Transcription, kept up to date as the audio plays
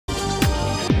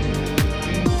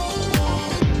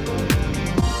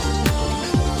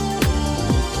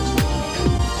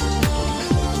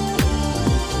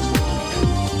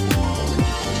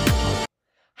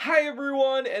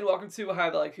welcome to High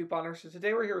Value Couponer. So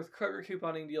today we're here with Kroger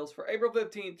couponing deals for April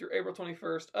 15th through April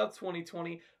 21st of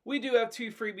 2020. We do have 2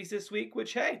 freebies this week,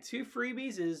 which, hey, 2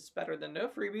 freebies is better than no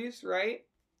freebies, right?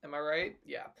 Am I right?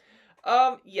 Yeah.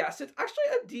 Yes, it's actually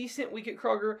a decent week at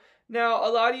Kroger. Now,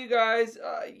 a lot of you guys,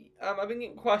 I've been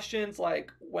getting questions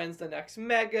like, when's the next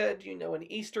mega? Do you know when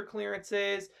Easter clearance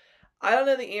is? I don't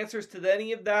know the answers to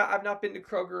any of that. I've not been to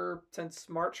Kroger since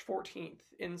March 14th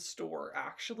in store,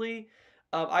 actually.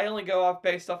 I only go off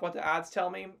based off what the ads tell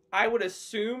me. I would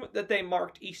assume that they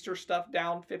marked Easter stuff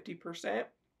down 50%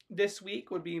 this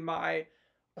week would be my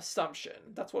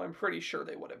assumption. That's what I'm pretty sure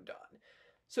they would have done.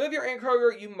 So if you're in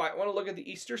Kroger, you might want to look at the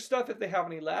Easter stuff if they have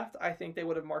any left. I think they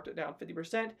would have marked it down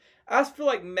 50%. As for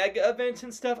like mega events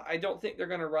and stuff, I don't think they're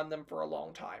going to run them for a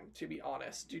long time, to be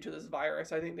honest, due to this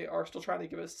virus. I think they are still trying to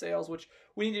give us sales, which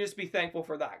we need to just be thankful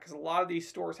for that, because a lot of these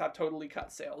stores have totally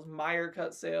cut sales. Meijer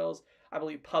cut sales. I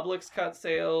believe Publix cut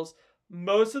sales.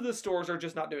 Most of the stores are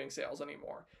just not doing sales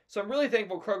anymore. So I'm really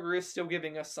thankful Kroger is still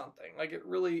giving us something. Like, it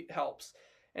really helps.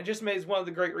 And just is one of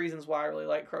the great reasons why I really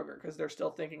like Kroger, because they're still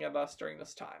thinking of us during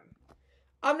this time.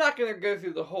 I'm not going to go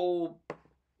through the whole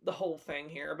thing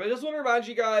here, but I just want to remind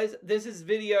you guys, this is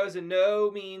videos and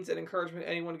no means an encouragement to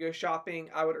anyone to go shopping.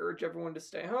 I would urge everyone to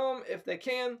stay home if they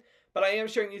can, but I am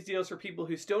sharing these deals for people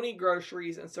who still need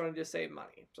groceries and still need to save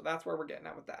money. So that's where we're getting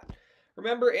at with that.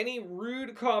 Remember, any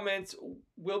rude comments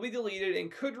will be deleted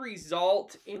and could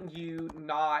result in you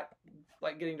not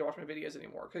getting to watch my videos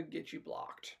anymore. Could get you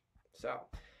blocked. So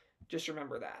just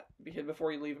remember that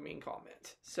before you leave a mean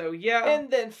comment. So yeah,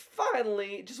 and then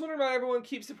finally, just want to remind everyone,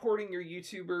 keep supporting your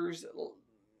YouTubers.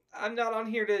 I'm not on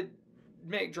here to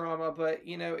make drama, but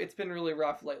you know, it's been really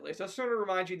rough lately. So I just want to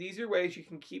remind you, these are ways you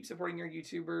can keep supporting your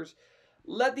YouTubers.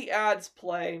 Let the ads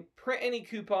play, print any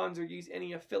coupons, or use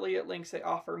any affiliate links they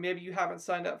offer. Maybe you haven't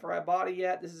signed up for Ibotta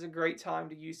yet. This is a great time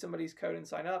to use somebody's code and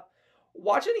sign up.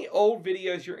 Watch any old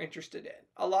videos you're interested in.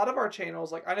 A lot of our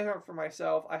channels, like I know for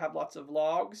myself, I have lots of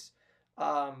vlogs,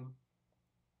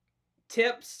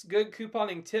 tips, good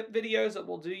couponing tip videos that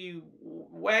will do you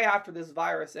way after this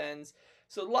virus ends.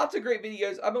 So lots of great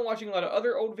videos. I've been watching a lot of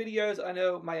other old videos. I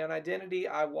know my own identity.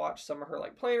 I watch some of her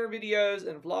like planner videos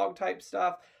and vlog type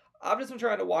stuff. I've just been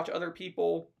trying to watch other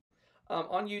people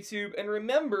on YouTube. And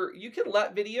remember, you can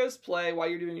let videos play while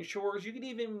you're doing your chores. You can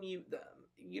even mute them.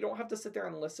 You don't have to sit there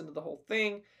and listen to the whole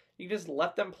thing. You can just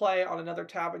let them play on another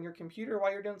tab on your computer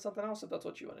while you're doing something else if that's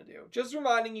what you want to do. Just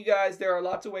reminding you guys, there are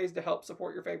lots of ways to help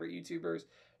support your favorite YouTubers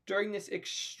during this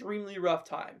extremely rough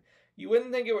time. You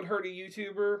wouldn't think it would hurt a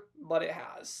YouTuber, but it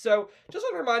has. So just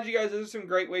want to remind you guys, those are some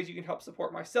great ways you can help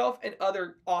support myself and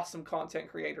other awesome content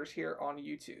creators here on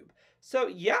YouTube. So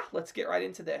yeah, let's get right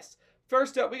into this.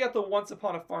 First up, we got the Once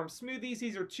Upon a Farm smoothies.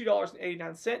 These are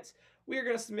 $2.89. We are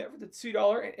going to submit for the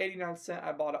 $2.89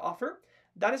 Ibotta offer.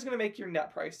 That is going to make your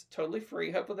net price totally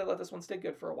free. Hopefully they let this one stay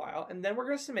good for a while. And then we're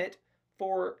going to submit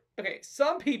for, okay,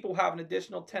 some people have an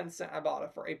additional 10-cent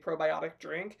Ibotta for a probiotic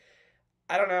drink.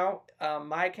 I don't know.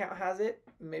 My account has it.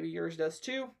 Maybe yours does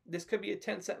too. This could be a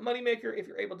 10-cent moneymaker if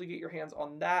you're able to get your hands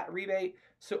on that rebate.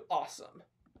 So awesome.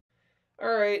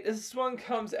 All right, this one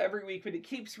comes every week, but it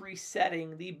keeps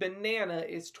resetting. The banana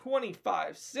is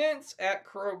 25 cents at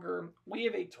Kroger. We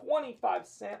have a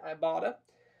 25-cent Ibotta.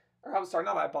 Or I'm sorry,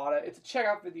 not Ibotta. It's a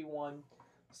Checkout 51.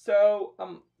 So,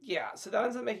 yeah, so that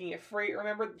ends up making it free.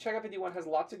 Remember, Checkout 51 has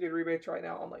lots of good rebates right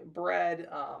now on like bread,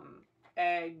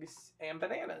 eggs, and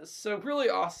bananas. So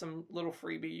really awesome little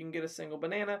freebie. You can get a single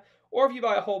banana, or if you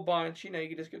buy a whole bunch, you know, you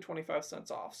can just get 25 cents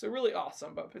off. So really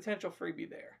awesome, but potential freebie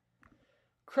there.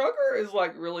 Kroger is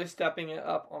like really stepping it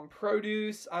up on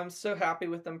produce. I'm so happy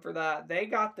with them for that. They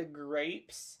got the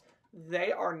grapes.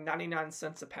 They are 99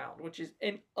 cents a pound, which is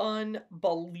an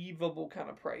unbelievable kind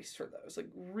of price for those. Like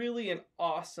really an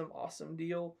awesome, awesome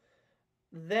deal.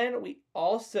 Then we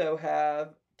also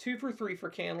have 2 for $3 for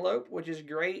cantaloupe, which is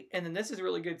great. And then this is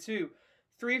really good too.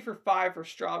 3 for $5 for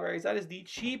strawberries. That is the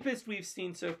cheapest we've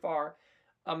seen so far.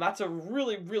 That's a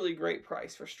really, really great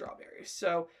price for strawberries.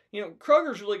 So, you know,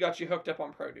 Kroger's really got you hooked up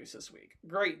on produce this week.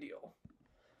 Great deal.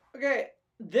 Okay,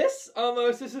 this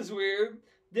is weird.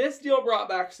 This deal brought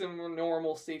back some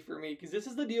normalcy for me because this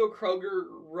is the deal Kroger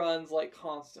runs like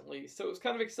constantly. So it was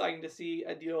kind of exciting to see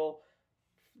a deal,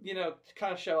 you know,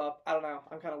 kind of show up. I don't know.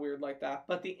 I'm kind of weird like that.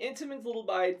 But the Intamin's Little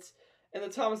Bites and the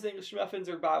Thomas English Muffins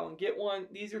are buy one, get one.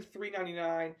 These are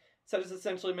 $3.99. So that just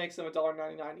essentially makes them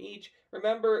 $1.99 each.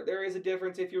 Remember, there is a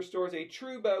difference if your store is a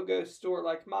true BOGO store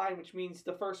like mine, which means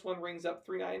the first one rings up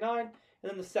 $3.99 and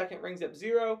then the second rings up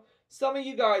 $0. Some of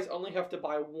you guys only have to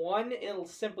buy one, and it'll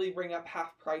simply bring up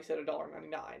half price at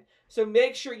 $1.99. So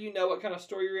make sure you know what kind of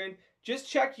store you're in. Just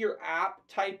check your app,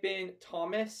 type in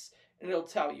Thomas, and it'll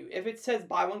tell you. If it says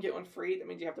buy one, get one free, that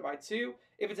means you have to buy two.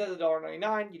 If it says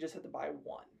 $1.99, you just have to buy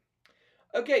one.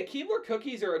 Okay, Keebler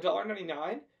cookies are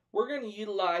 $1.99. We're going to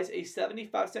utilize a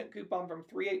 75-cent coupon from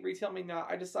 38 Retail Me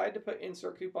Not. I decided to put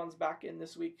insert coupons back in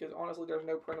this week because honestly, there's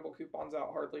no printable coupons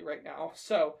out hardly right now.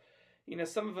 So, you know,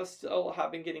 some of us still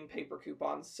have been getting paper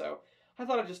coupons, so I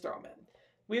thought I'd just throw them in.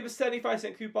 We have a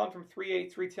 75-cent coupon from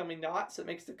 38 Retail Me Not, so it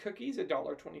makes the cookies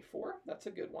 $1.24. That's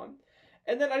a good one.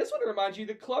 And then I just want to remind you,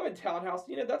 the Club and Townhouse,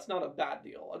 you know, that's not a bad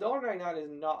deal. $1.99 is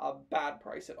not a bad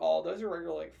price at all. Those are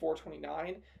regularly like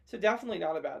 $4.29, so definitely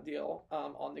not a bad deal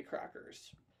on the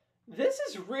crackers. This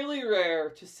is really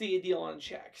rare to see a deal on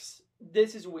checks.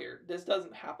 This is weird. This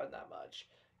doesn't happen that much.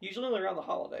 Usually only around the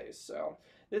holidays, so.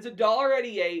 It's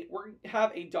 $1.88. We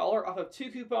have a $1 off of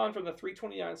 2 coupon from the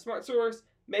 $3.29 Smart Source.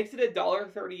 Makes it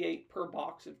 $1.38 per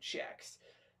box of checks.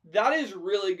 That is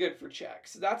really good for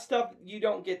checks. That stuff, you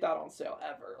don't get that on sale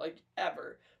ever. Like,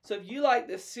 ever. So if you like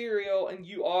this cereal and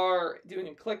you are doing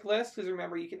a click list, because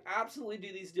remember, you can absolutely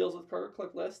do these deals with Kroger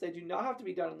click lists. They do not have to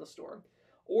be done in the store.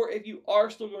 Or if you are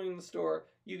still going in the store,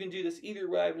 you can do this either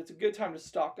way, but it's a good time to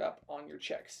stock up on your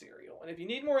check cereal. And if you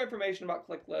need more information about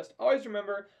click list, always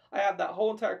remember, I have that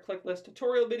whole entire click list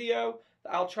tutorial video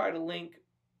that I'll try to link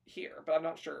here, but I'm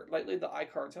not sure. Lately, the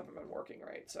iCards haven't been working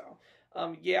right, so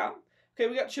yeah. Okay,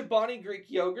 we got Chobani Greek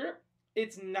yogurt.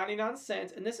 It's 99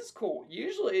 cents, and this is cool.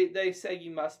 Usually, they say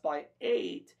you must buy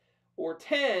 8 or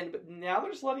 10, but now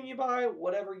they're just letting you buy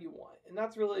whatever you want. And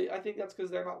that's really, I think that's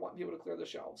because they're not wanting people to clear the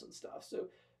shelves and stuff. So,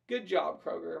 good job,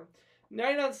 Kroger.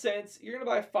 99 cents, you're going to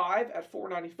buy 5 at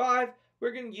 $4.95.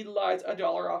 We're going to utilize a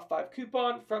 $1 off 5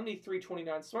 coupon from the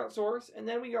 $3.29 Smart Source, and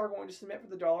then we are going to submit for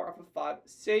the $1 off of 5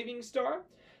 Savings Star.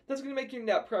 That's going to make your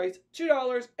net price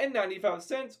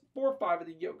 $2.95 for 5 of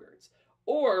the yogurts.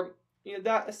 Or, you know,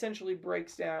 that essentially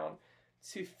breaks down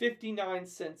to 59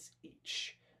 cents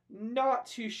each. Not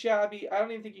too shabby. I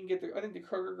don't even think you can get the, I think the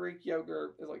Kroger Greek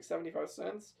yogurt is like 75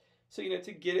 cents. So, you know,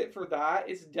 to get it for that,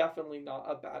 it's definitely not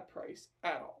a bad price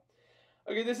at all.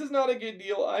 Okay, this is not a good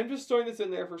deal. I'm just throwing this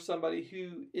in there for somebody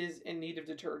who is in need of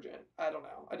detergent. I don't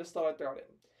know. I just thought I'd throw it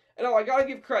in. And oh, I gotta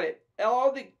give credit.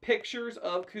 All the pictures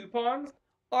of coupons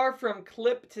are from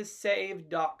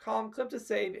clip2save.com.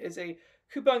 Clip2save is a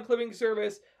coupon clipping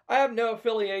service. I have no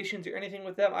affiliations or anything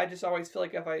with them. I just always feel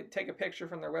like if I take a picture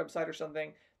from their website or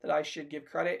something that I should give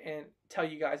credit and tell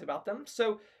you guys about them.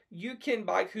 So you can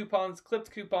buy coupons,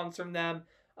 clipped coupons from them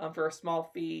for a small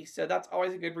fee. So that's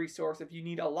always a good resource. If you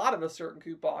need a lot of a certain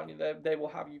coupon, they will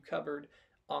have you covered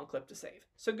on Clip2Save.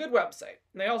 So good website.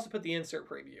 And they also put the insert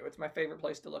preview. It's my favorite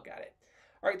place to look at it.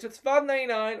 All right, so it's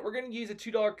 $5.99. We're going to use a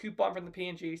 $2 coupon from the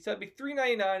P&G. So it'd be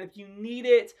 $3.99. If you need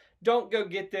it, don't go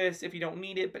get this if you don't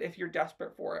need it. But if you're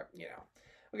desperate for it, you know.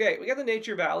 Okay, we got the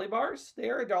Nature Valley bars. They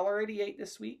are $1.88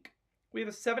 this week. We have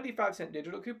a 75-cent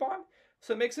digital coupon.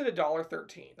 So it makes it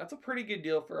 $1.13. That's a pretty good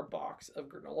deal for a box of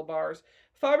granola bars.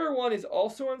 Fiber One is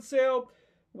also on sale.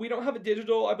 We don't have a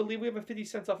digital. I believe we have a 50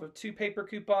 cents off of 2 paper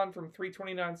coupon from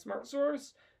 $3.29 Smart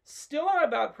Source. Still not a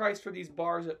bad price for these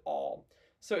bars at all.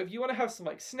 So if you want to have some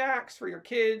like snacks for your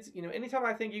kids, you know, anytime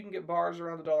I think you can get bars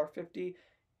around $1.50,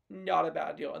 not a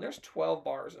bad deal. And there's 12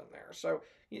 bars in there. So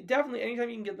definitely anytime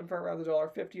you can get them for around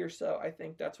 $1.50 or so, I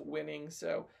think that's winning.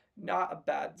 So not a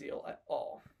bad deal at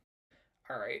all.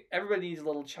 All right, everybody needs a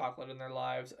little chocolate in their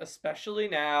lives, especially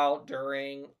now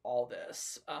during all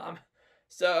this.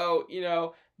 So, you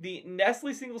know, the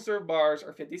Nestle single-serve bars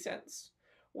are 50 cents.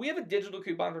 We have a digital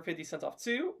coupon for 50 cents off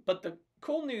too, but the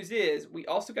cool news is we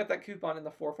also got that coupon in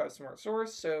the 4-5 Smart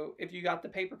Source. So if you got the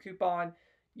paper coupon,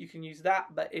 you can use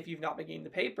that. But if you've not been getting the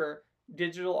paper,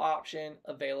 digital option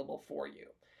available for you.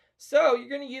 So you're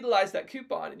going to utilize that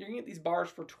coupon and you're going to get these bars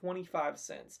for 25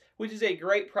 cents, which is a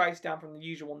great price down from the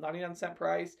usual 99-cent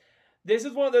price. This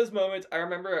is one of those moments I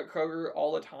remember at Kroger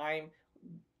all the time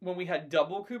when we had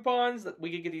double coupons that we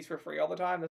could get these for free all the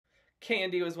time.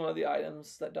 Candy was one of the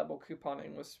items that double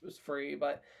couponing was free,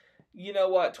 but you know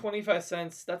what? 25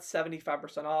 cents, that's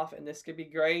 75% off, and this could be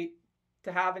great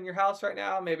to have in your house right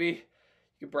now. Maybe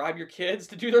you could bribe your kids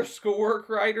to do their schoolwork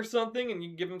right or something, and you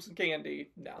can give them some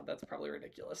candy. No, that's probably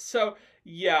ridiculous. So,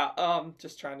 yeah,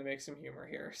 just trying to make some humor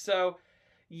here. So,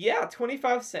 yeah,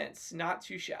 25 cents, not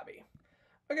too shabby.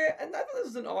 Okay, and I thought this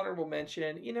was an honorable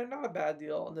mention. You know, not a bad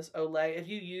deal on this Olay. If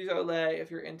you use Olay, if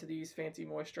you're into these fancy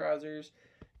moisturizers,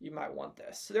 you might want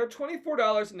this. So they're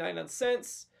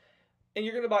 $24.99, and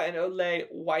you're going to buy an Olay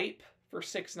wipe for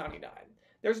 $6.99.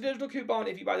 There's a digital coupon.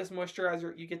 If you buy this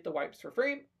moisturizer, you get the wipes for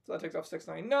free. So that takes off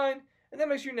 $6.99, and that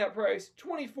makes your net price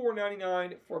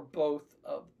 $24.99 for both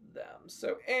of them.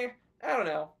 So, I don't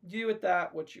know. Do with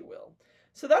that what you will.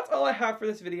 So that's all I have for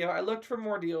this video. I looked for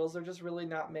more deals. There's just really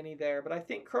not many there. But I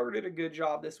think Kroger did a good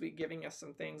job this week giving us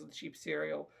some things with cheap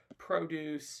cereal,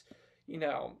 produce, you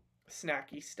know,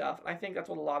 snacky stuff. And I think that's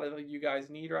what a lot of you guys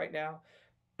need right now.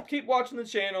 Keep watching the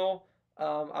channel.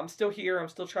 I'm still here. I'm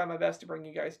still trying my best to bring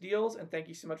you guys deals. And thank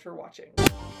you so much for watching.